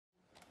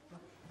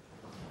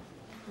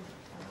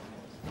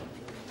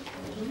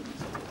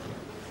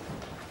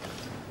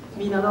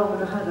Mina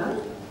damer och herrar,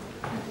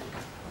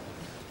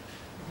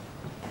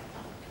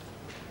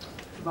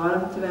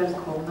 varmt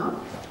välkomna.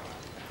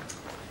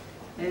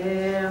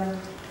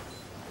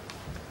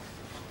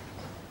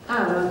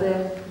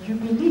 Ärade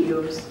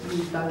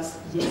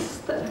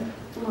jubileumsmiddagsgäster,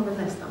 får man väl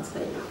nästan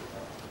säga.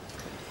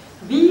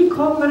 Vi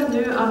kommer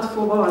nu att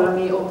få vara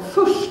med om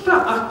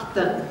första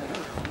akten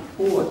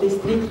på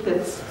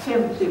distriktets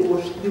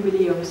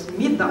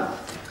 50-årsjubileumsmiddag.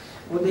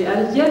 Och det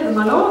är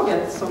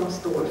Gellmalaget som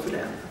står för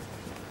den.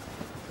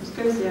 Nu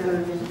ska vi se hur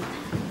vi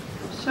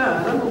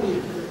köra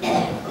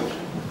mobiltelefonen.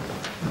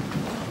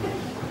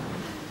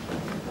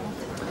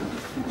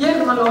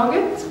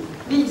 Gellmalaget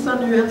visar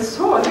nu en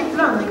salig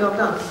blandning av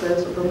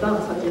danser som de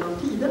dansat genom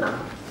tiderna.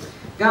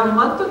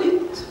 Gammalt och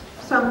nytt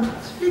samt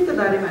lite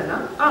däremellan.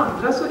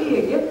 Andra så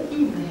eget,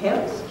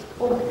 inhemskt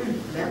och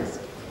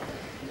utländskt.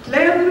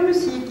 Kläder och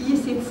musik i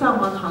sitt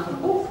sammanhang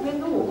och med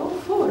någon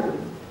form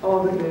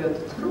av röd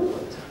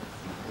tråd.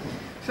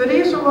 För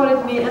er som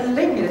varit med en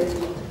längre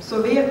tid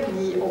så vet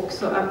ni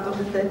också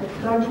att det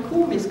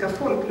tragikomiska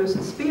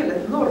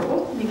folklustspelet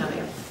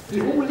Norrbottningarne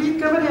i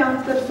olika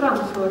varianter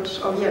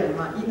framförts av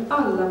Gellma i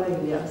alla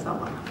möjliga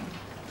sammanhang.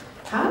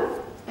 Här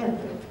ännu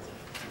ett.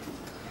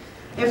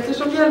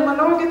 Eftersom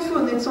Gellmalaget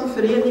funnits som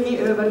förening i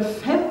över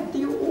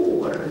 50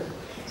 år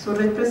så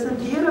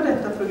representerar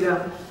detta program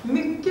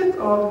mycket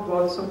av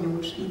vad som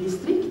gjorts i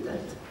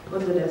distriktet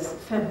under dess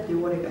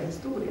 50-åriga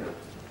historia.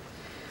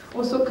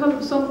 Och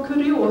som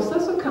kuriosa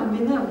så kan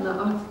vi nämna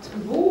att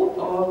 2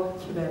 av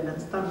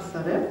kvällens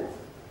dansare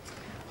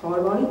har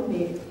varit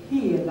med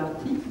hela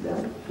tiden.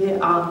 Det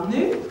är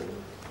Anny,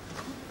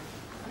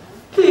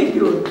 det är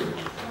Gun.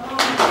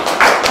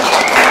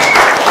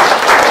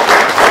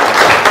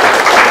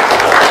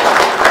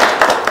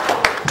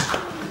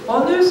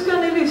 Och nu ska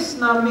ni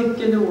lyssna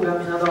mycket noga,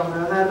 mina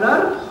damer och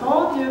herrar.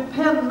 Ha nu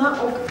penna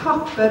och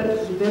papper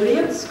i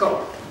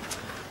beredskap.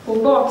 På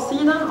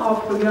baksidan av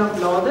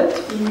programbladet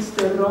finns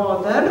det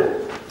rader.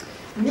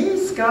 Ni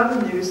ska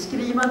nu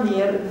skriva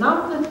ner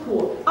namnet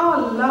på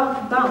alla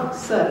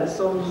danser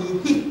som ni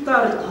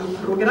hittar i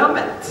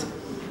programmet.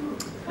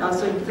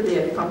 Alltså inte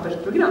det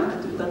pappersprogrammet,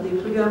 utan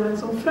det programmet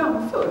som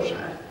framförs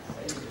här.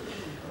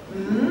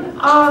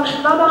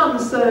 Alla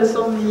danser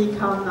som ni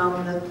kan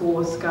namnet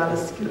på ska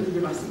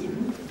skrivas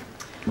in.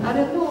 Är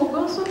det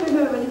någon som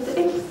behöver lite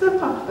extra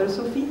papper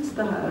så finns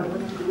det här om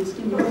man inte vill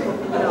skriva på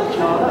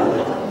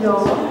programbladet.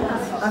 Ja,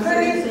 alltså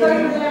det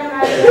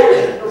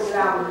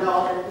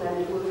programbladet när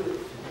ni går ut.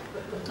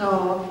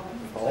 Ja.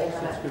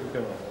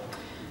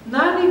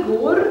 När ni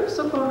går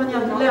så kommer ni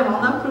att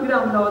lämna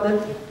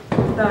programbladet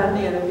där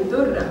nere vid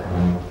dörren.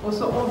 Och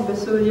så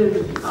ombesörjer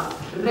vi att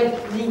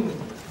rättning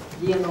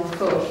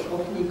genomförs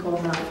och ni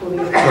kommer att få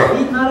veta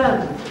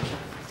vinnaren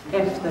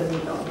efter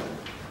middagen.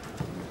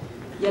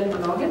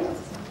 Gellmalaget.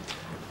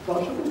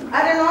 Varsågod.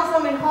 Är det någon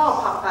som vill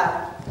ha papper?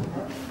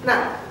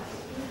 Nej.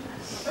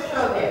 Då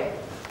kör vi.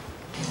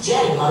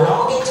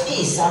 Gellmalaget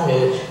visar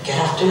nu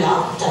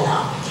gratulanterna.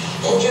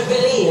 En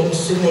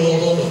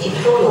jubileumssummering i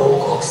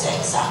prolog och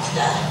 6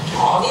 akter.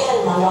 Av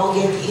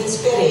Gellmalaget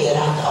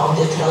inspirerad av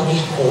det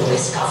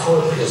tragikomiska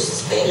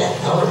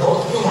folklustspelet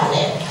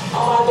Norrbottningarne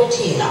av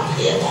Albertina,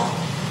 Heden.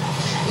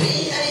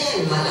 Vi är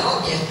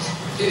Gellmalaget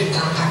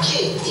utan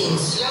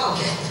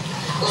paketinslaget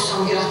och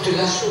som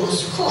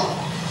gratulationskort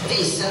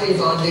visar vi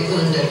vad vi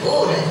under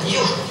åren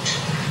gjort.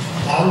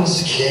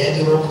 Dans,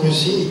 kläder och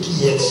musik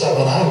i ett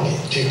sammanhang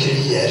tycker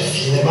vi är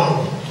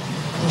finemang.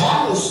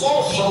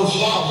 Danser från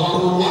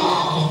fjärran och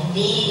när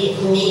vi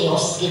med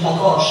oss i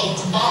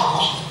bagaget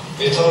bär.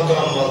 Vi tar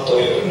gammalt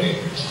och gör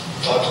nytt.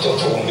 Takt och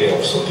ton blir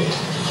också nytt.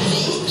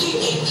 Vi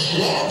tycker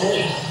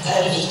kläder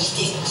är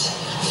viktigt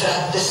för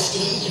att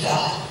beskriva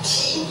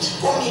tid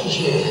och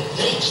miljö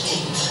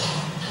riktigt.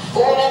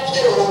 År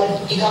efter år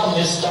i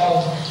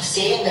Gammelstad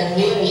ser den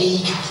mer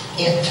likt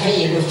ett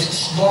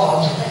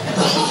friluftsbad.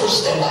 Vi får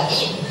ställa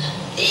in.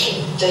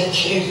 Inte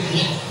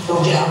kul.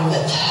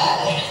 Programmet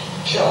här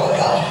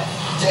klarar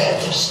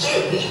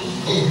väderstrul.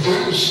 I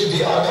bus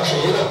vi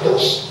engagerat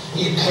oss.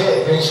 I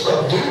tävling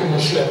ska du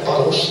nu släppa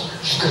oss.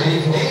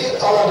 Skriv ner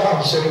alla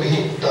danser du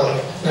hittar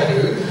när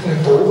du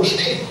nu på oss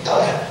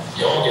tittar.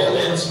 Jag är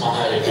länsman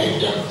här i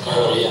bygden och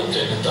hör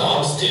egentligen inte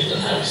alls till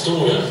den här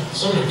historien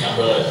som nu kan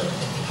börja.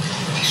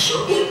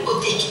 Sjunger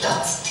och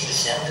diktat till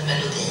känd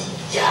melodi.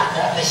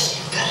 Gärna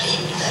bekämpa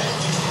rimder.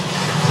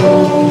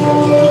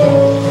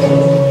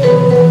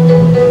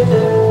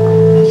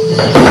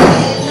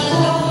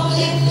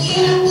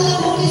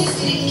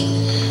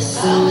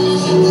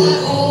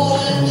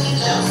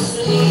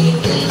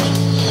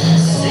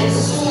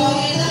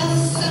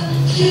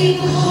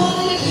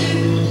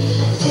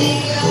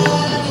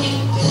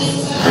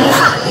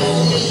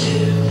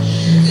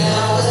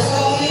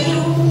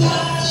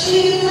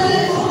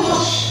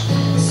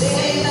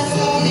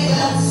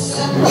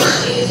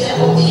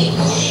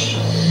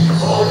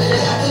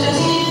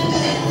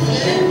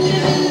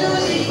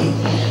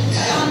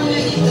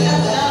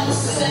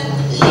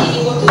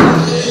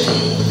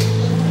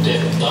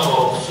 Detta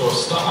var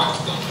första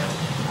akten.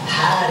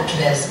 Här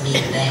krävs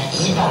minne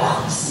i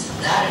balans.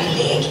 när vi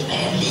lekt med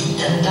en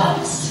liten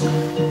dans.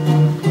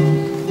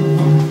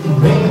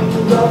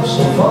 Raindrops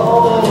are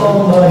falling on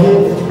my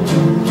head,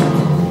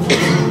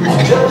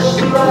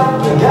 just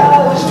like the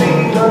guy whose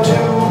feet are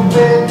too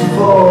big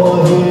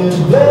for his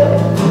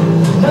bed.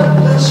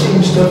 Nothing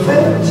seems to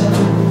fit.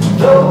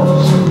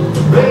 Those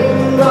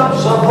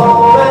raindrops are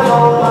falling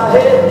on my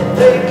head,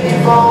 they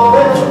keep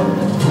falling.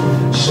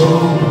 So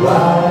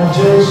I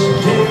just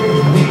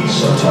did me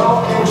some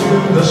talking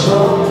to the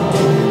sun,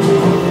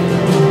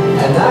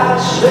 and I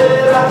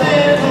said I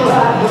didn't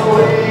like the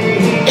way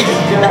he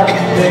got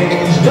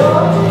things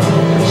done,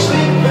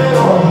 sleeping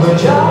on the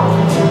job.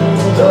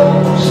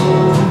 Those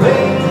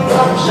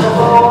raindrops are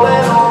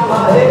falling on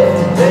my head,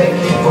 they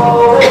keep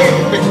falling.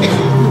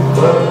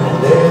 But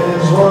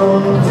there's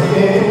one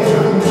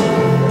thing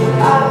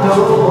I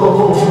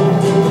know,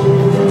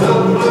 the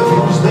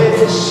blues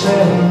they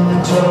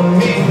send to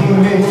meet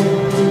me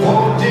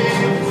won't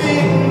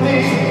defeat me.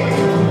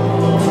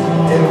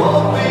 It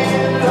won't be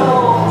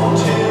long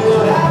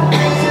till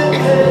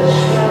happiness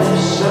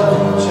steps up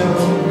to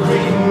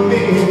greet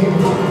me.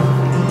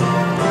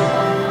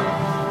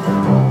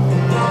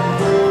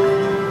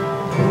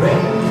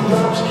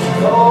 Raindrops keep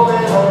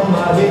falling on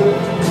my head,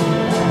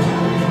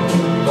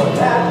 but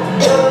that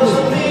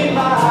doesn't mean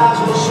my eyes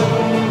will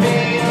soon be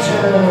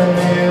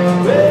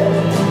turning red.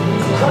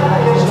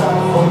 Crying's not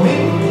for me,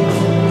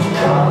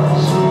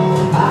 'cause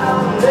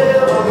I'm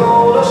never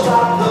gonna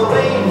stop the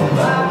rain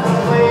by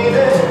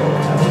complaining,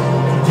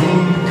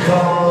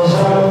 because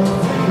I'm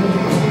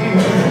free.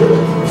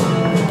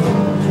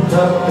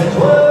 Nothing's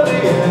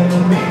worrying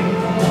me.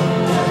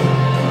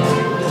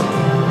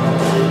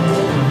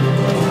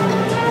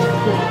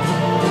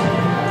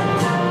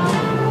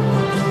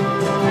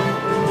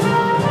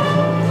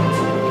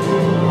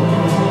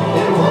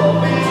 It won't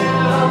be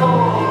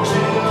long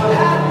till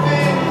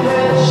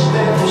happiness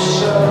steps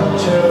up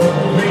to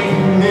greet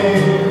me.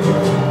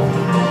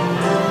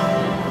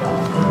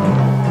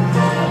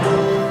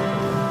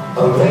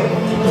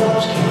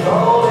 Raindrops keep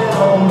falling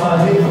on my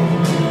head,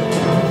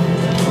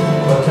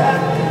 but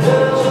that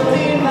doesn't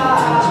mean my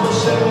eyes will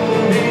soon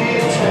be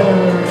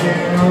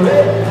turning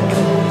red.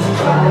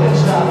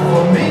 Crying's not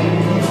for me,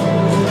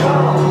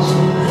 'cause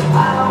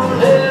I'm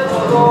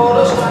never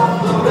gonna stop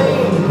the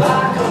rain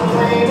by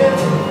complaining,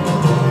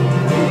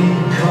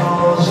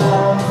 because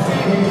I'm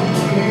free.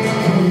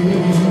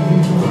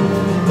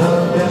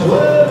 Nothing's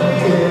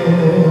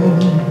worrying.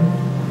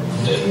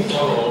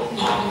 Detta var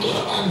andra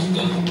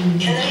akten.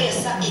 En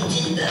resa i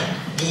tiden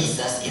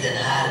visas i den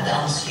här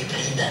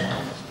danshybriden.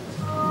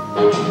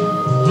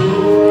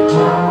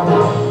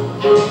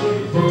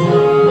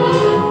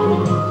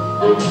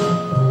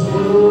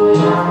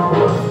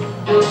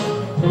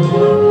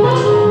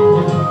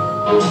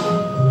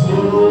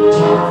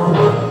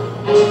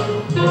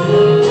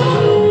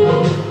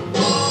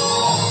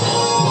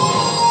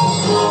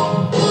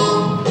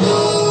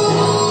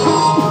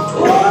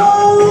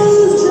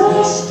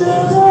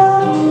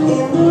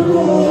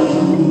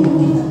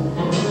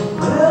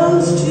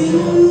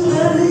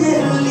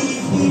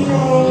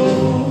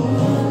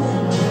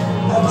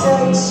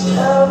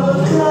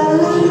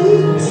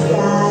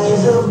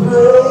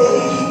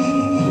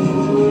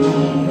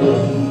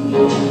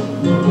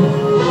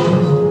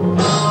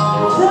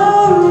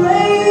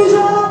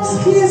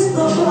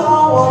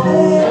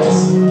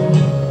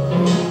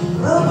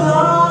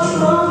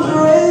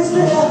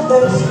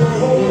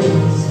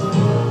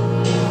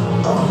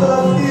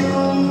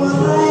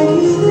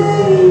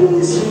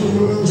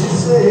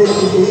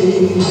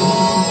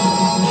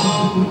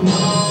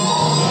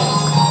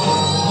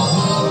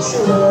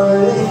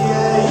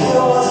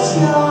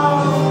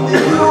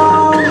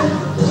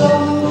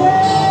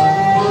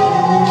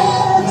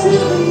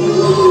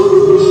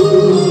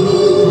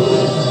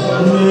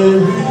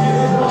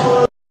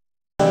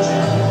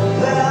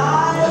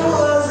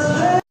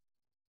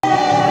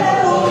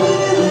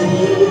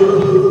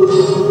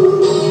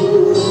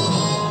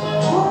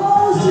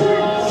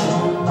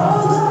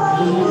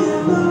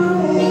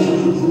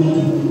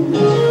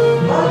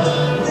 But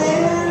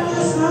there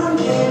is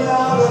something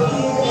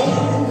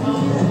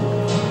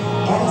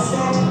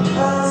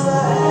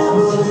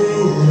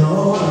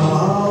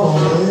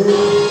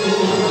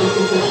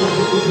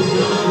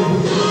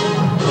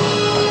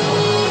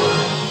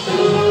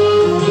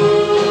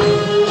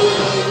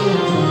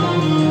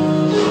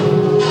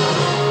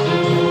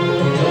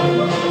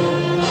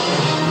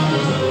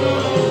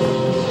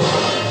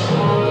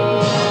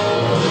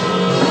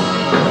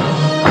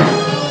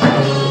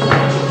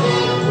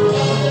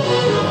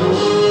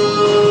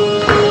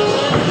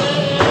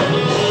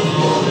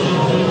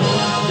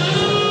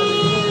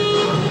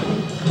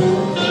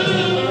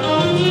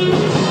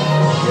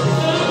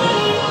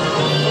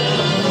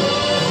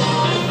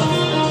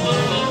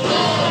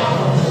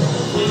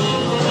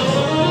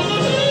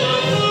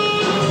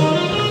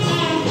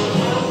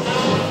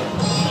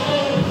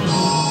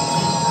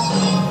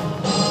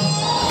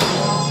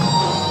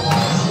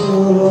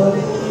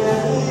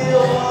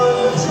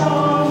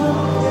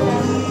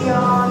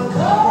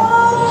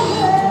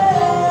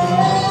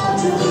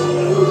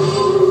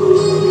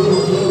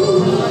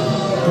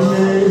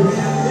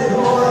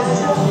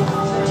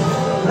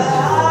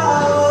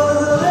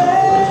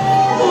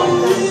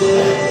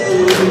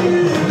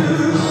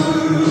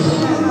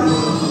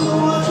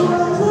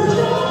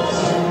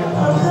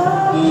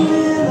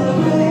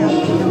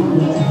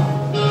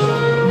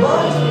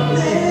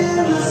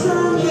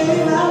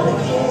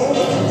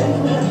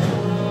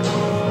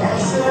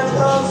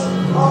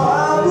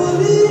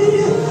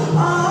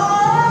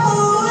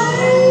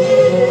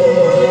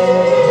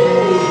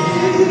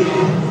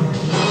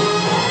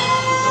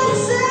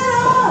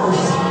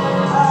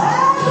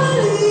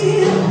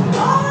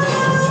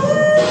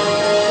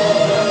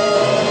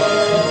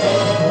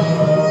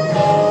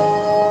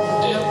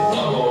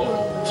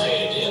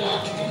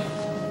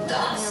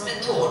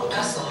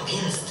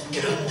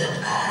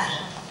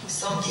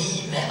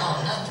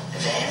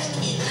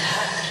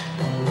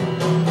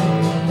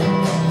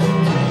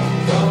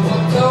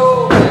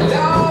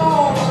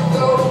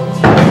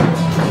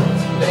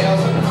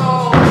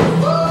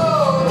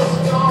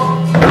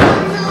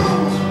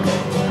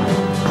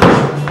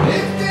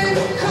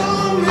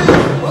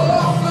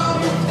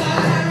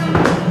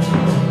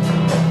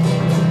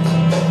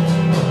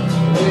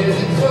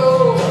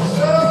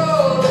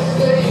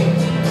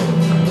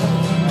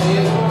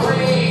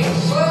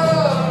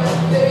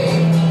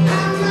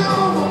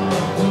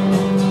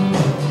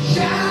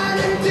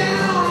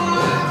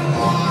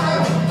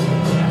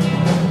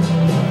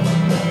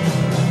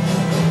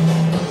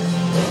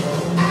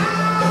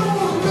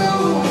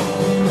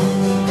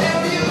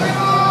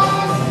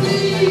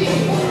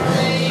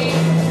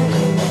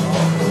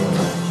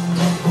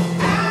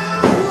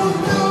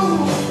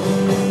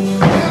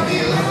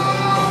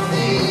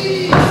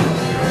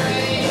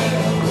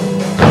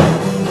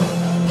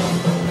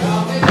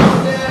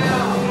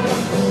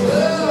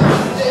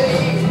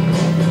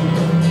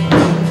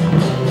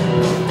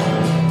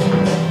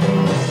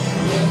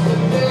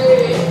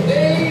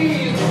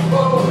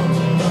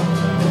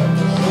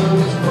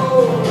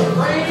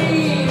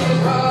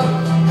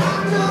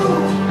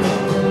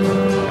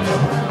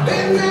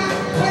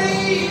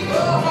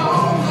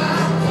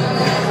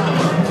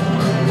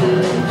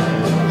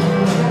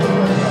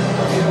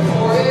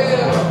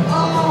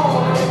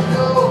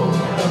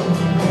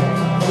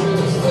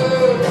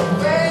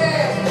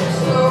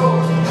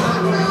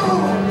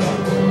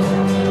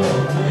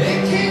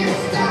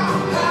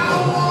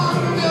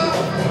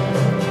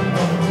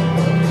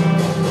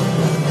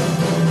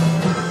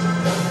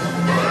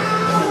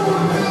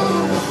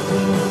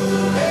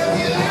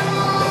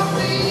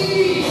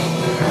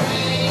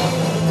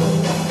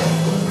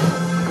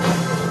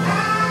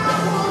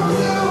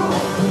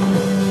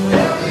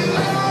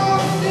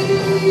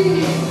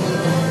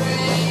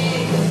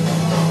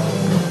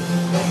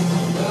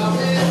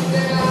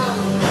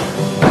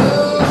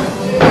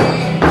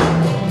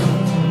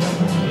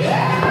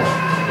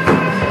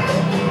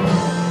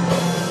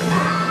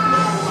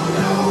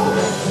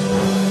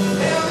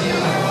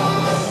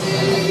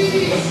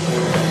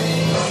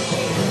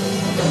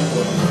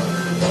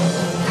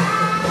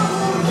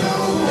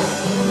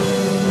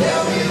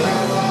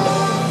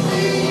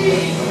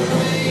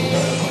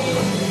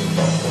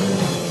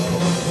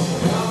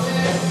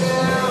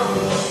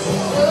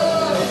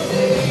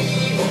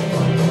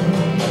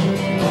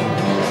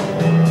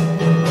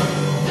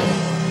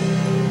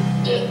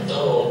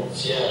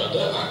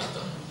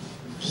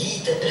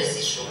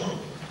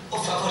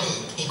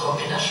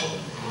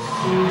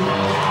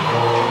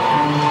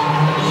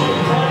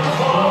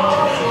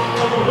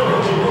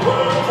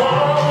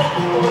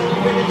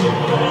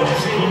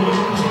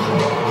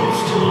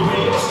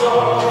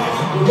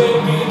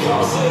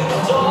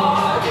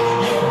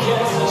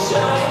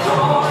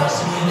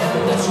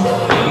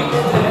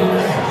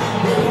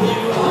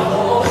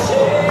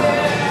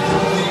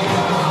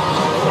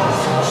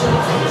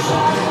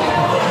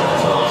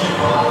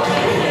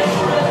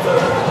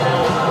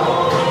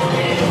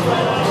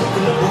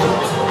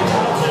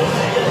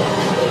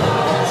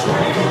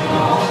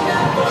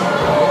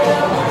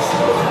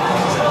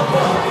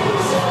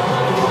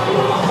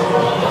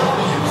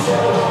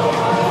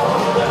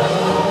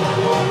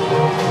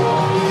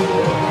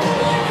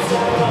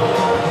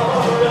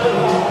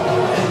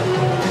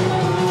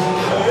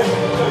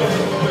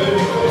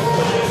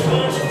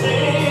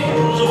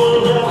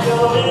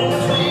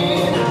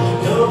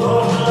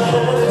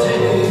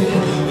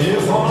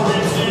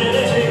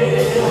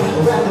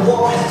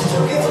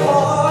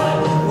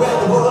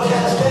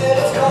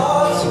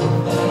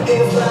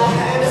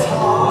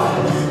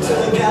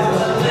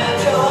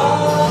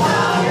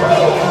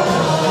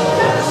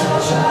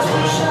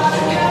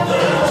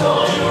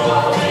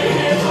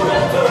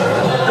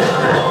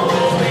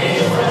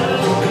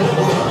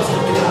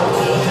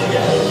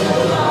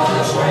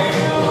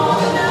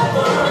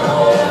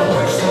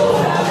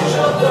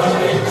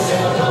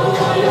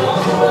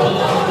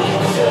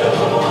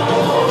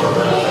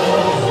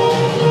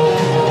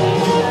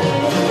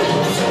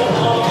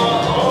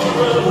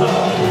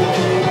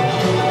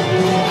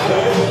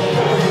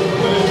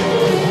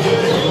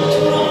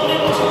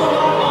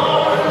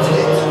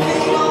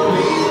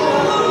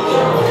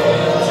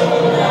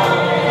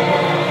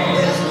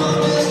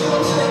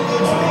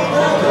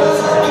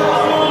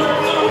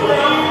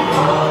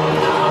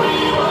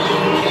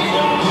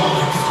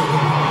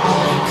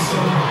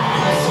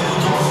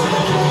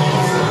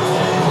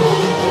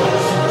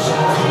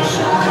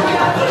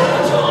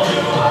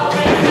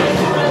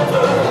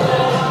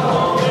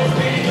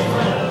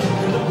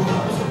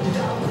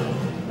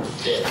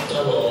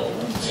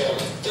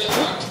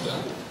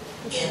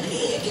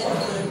egen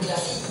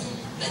koreografi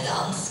med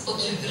dans och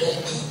turer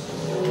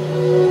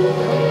i.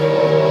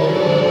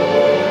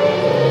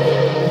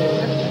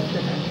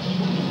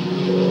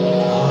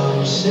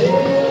 I'm singing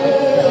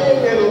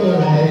in the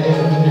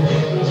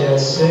rain,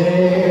 just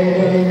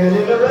singing in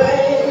the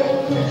rain.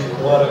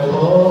 What a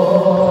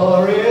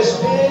glorious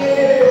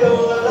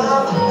feeling,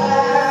 I'm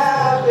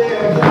happy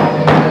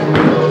again.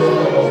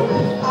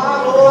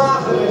 I'm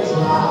laughing at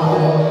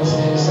clouds,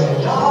 so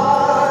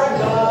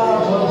dark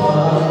up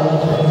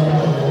above.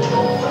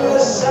 The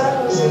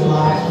sun's in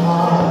my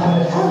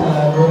heart,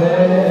 I'm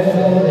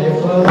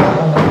ready for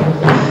love.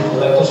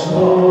 Let the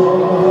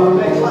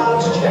stormy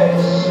clouds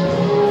chase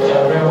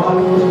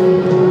everyone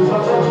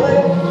from the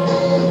place.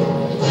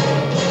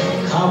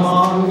 Come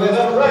on with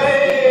the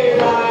rain,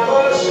 I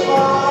will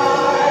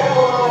smile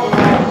on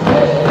my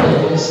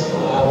face.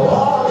 I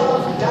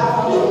walk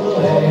down the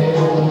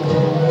lane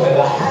with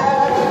a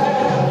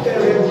happy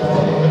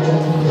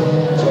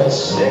refrain,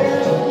 just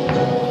singing,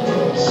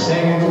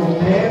 singing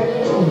in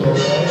the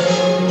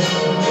rain,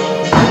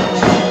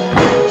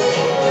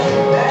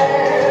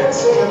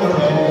 dancing in the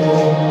rain.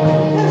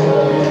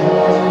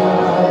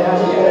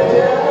 Yeah, yeah,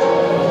 yeah.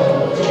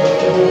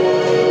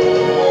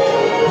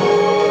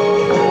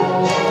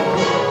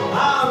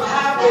 I'm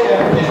happy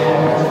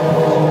again.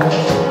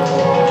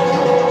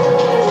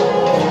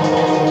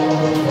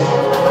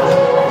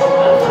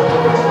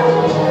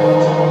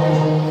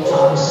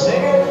 I'm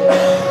singing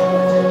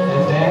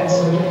and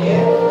dancing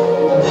in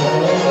the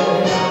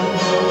rain.